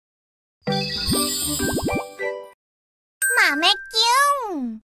まめきゅ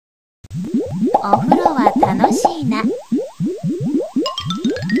ん。お風呂は楽しいな。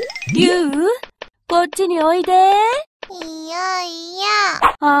ゆう、こっちにおいで。いやいや。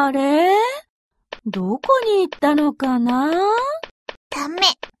あれ？どこに行ったのかな？ダメ。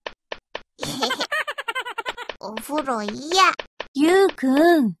お風呂嫌。ゆうく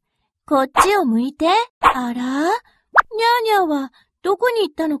ん、こっちを向いて。あら？にゃーにゃーはどこに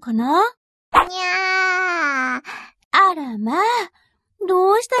行ったのかな？にゃー。あらまあ、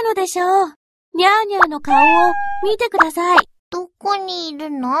どうしたのでしょう。にゃーにゃーの顔を見てください。どこにいる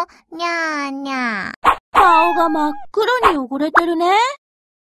の？にゃーにゃー。顔が真っ黒に汚れてるね。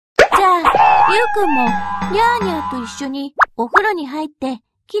じゃあ、ゆうくんもにゃーにゃーと一緒にお風呂に入って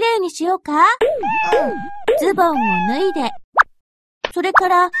きれいにしようか？ズボンを脱いで、それか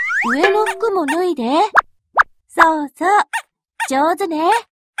ら上の服も脱いで。そうそう、上手ね。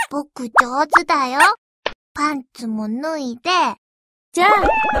僕上手だよ。パンツも脱いで。じゃあ、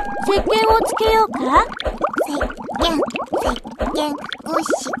石鹸をつけようか？石鹸、ゴ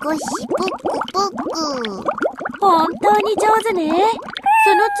シゴシ、ブクブク。本当に上手ね。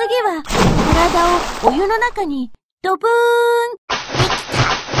その次は、体をお湯の中にドブーン。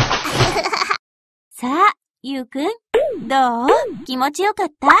できた。さあ、ゆうくん、どう？気持ちよかっ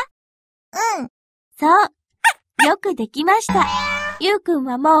た？うん。そう、よくできました。ゆうくん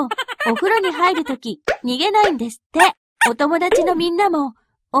はもう、お風呂に入るとき、逃げないんですって。お友達のみんなも、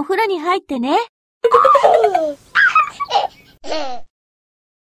お風呂に入ってね。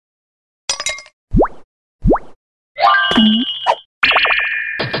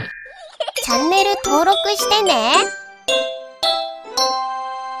チャンネル登録してね。